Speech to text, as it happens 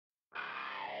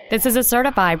This is a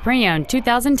certified pre-owned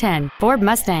 2010 Ford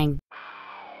Mustang.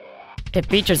 It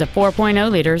features a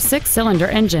 4.0-liter six-cylinder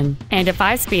engine and a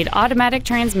 5-speed automatic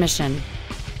transmission.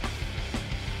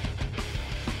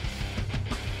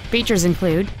 Features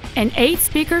include an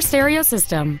 8-speaker stereo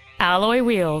system, alloy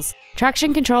wheels,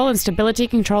 traction control and stability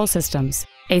control systems,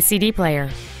 a CD player,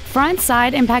 front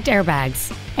side impact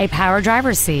airbags, a power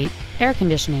driver's seat, air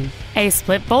conditioning, a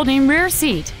split folding rear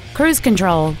seat, cruise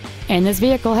control, and this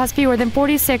vehicle has fewer than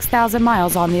 46,000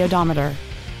 miles on the odometer.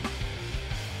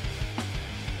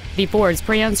 The Ford's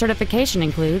pre-owned certification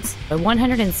includes a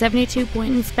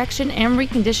 172-point inspection and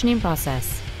reconditioning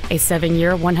process, a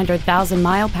 7-year,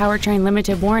 100,000-mile powertrain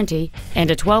limited warranty, and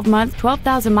a 12-month,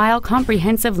 12,000-mile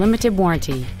comprehensive limited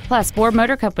warranty, plus Ford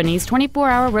Motor Company's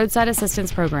 24-hour roadside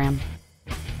assistance program.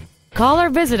 Call or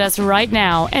visit us right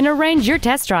now and arrange your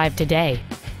test drive today.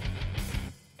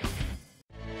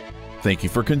 Thank you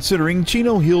for considering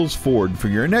Chino Hills Ford for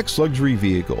your next luxury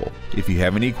vehicle. If you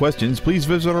have any questions, please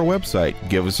visit our website,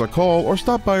 give us a call, or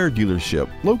stop by our dealership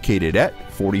located at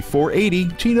 4480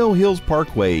 Chino Hills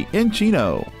Parkway in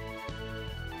Chino.